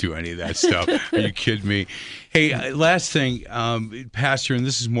 I didn't do any of that stuff. Are you kidding me? Hey, last thing, Pastor, and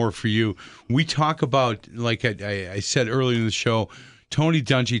this is more for you. We talk about, like I said earlier in the show, Tony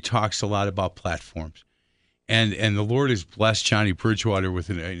Dungy talks a lot about platforms. And the Lord has blessed Johnny Bridgewater with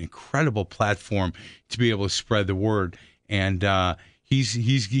an incredible platform to be able to spread the word. And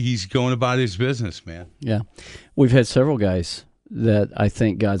he's going about his business, man. Yeah. We've had several guys that I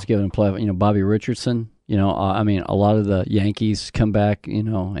think God's given a platform. Bobby Richardson, a lot of the Yankees come back,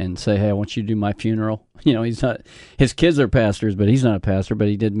 and say, hey, I want you to do my funeral. He's not, his kids are pastors, but he's not a pastor, but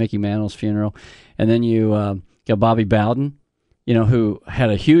he did Mickey Mantle's funeral. And then you got Bobby Bowden, who had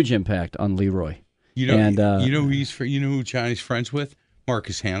a huge impact on Leroy. You know who Johnny's friends with?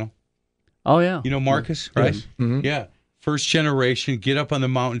 Marcus Hannell. Oh yeah. Marcus, right? Yes. Mm-hmm. Yeah. First generation, get up on the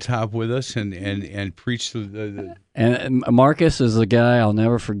mountaintop with us and preach the. And Marcus is a guy I'll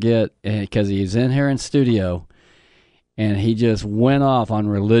never forget because he's in here in studio, and he just went off on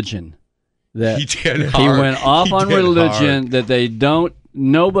religion. That he did. He went off on religion that they don't.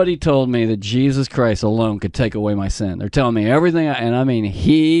 Nobody told me that Jesus Christ alone could take away my sin. They're telling me everything, I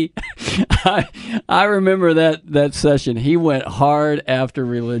remember that session. He went hard after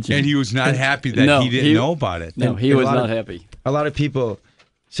religion, and he was not happy that he didn't know about it. No, he was not happy. A lot of people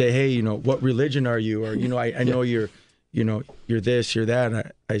say, "Hey, what religion are you?" Or I know you're this, you're that. And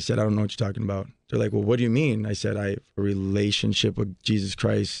I said, I don't know what you're talking about. They're like, well, what do you mean? I said, I have a relationship with Jesus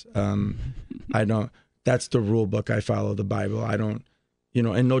Christ. I don't. That's the rule book I follow, the Bible. I don't.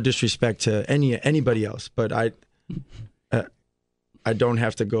 And no disrespect to anybody else, but I don't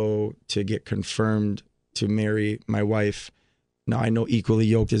have to go to get confirmed to marry my wife. Now, I know equally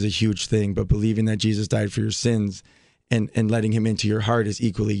yoked is a huge thing, but believing that Jesus died for your sins and letting him into your heart is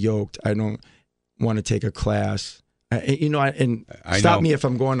equally yoked. I don't want to take a class. Stop me if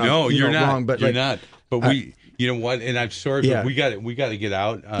I'm going you're not wrong, but you're not. But we, you know what? And I'm sorry, but we got to get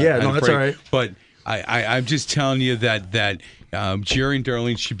out. That's all right. But I'm just telling you that Jerry and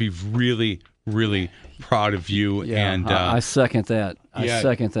Darlene should be really, really proud of you. Yeah, and I second that. I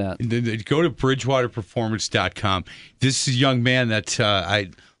second that. Go to BridgewaterPerformance.com. This is a young man that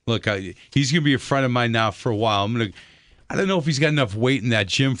he's going to be a friend of mine now for a while. I don't know if he's got enough weight in that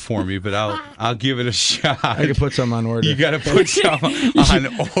gym for me, but I'll give it a shot. I can put some on order. You got to put some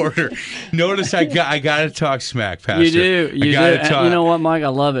on order. Notice I got to talk smack, Pastor. You do. You do. You know what, Mike? I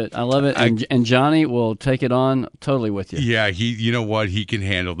love it. And Johnny will take it on totally with you. Yeah, you know what? He can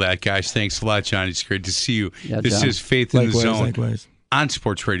handle that, guys. Thanks a lot, Johnny. It's great to see you. Yeah, this John. is Faith in the Zone. Likewise. On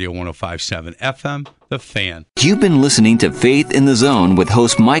Sports Radio 105.7 FM, The Fan. You've been listening to Faith in the Zone with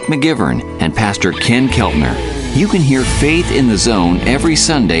host Mike McGivern and Pastor Ken Keltner. You can hear Faith in the Zone every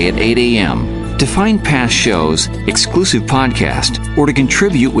Sunday at 8 a.m. To find past shows, exclusive podcast, or to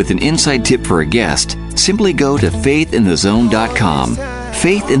contribute with an inside tip for a guest, simply go to faithinthezone.com.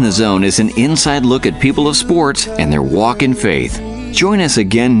 Faith in the Zone is an inside look at people of sports and their walk in faith. Join us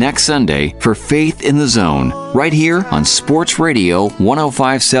again next Sunday for Faith in the Zone, right here on Sports Radio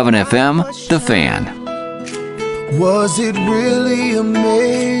 105.7 FM, The Fan. Was it really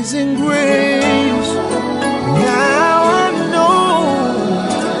amazing grace? Now I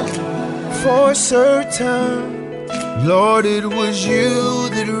know for certain, Lord, it was you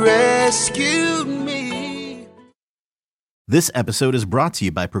that rescued me. This episode is brought to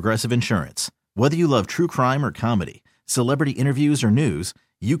you by Progressive Insurance. Whether you love true crime or comedy, celebrity interviews or news,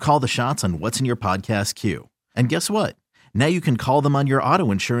 you call the shots on what's in your podcast queue. And guess what? Now you can call them on your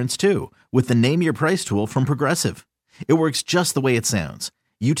auto insurance too with the Name Your Price tool from Progressive. It works just the way it sounds.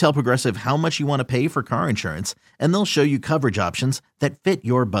 You tell Progressive how much you want to pay for car insurance, and they'll show you coverage options that fit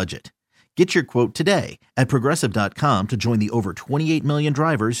your budget. Get your quote today at Progressive.com to join the over 28 million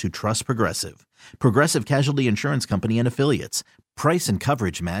drivers who trust Progressive. Progressive Casualty Insurance Company and Affiliates. Price and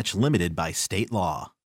coverage match limited by state law.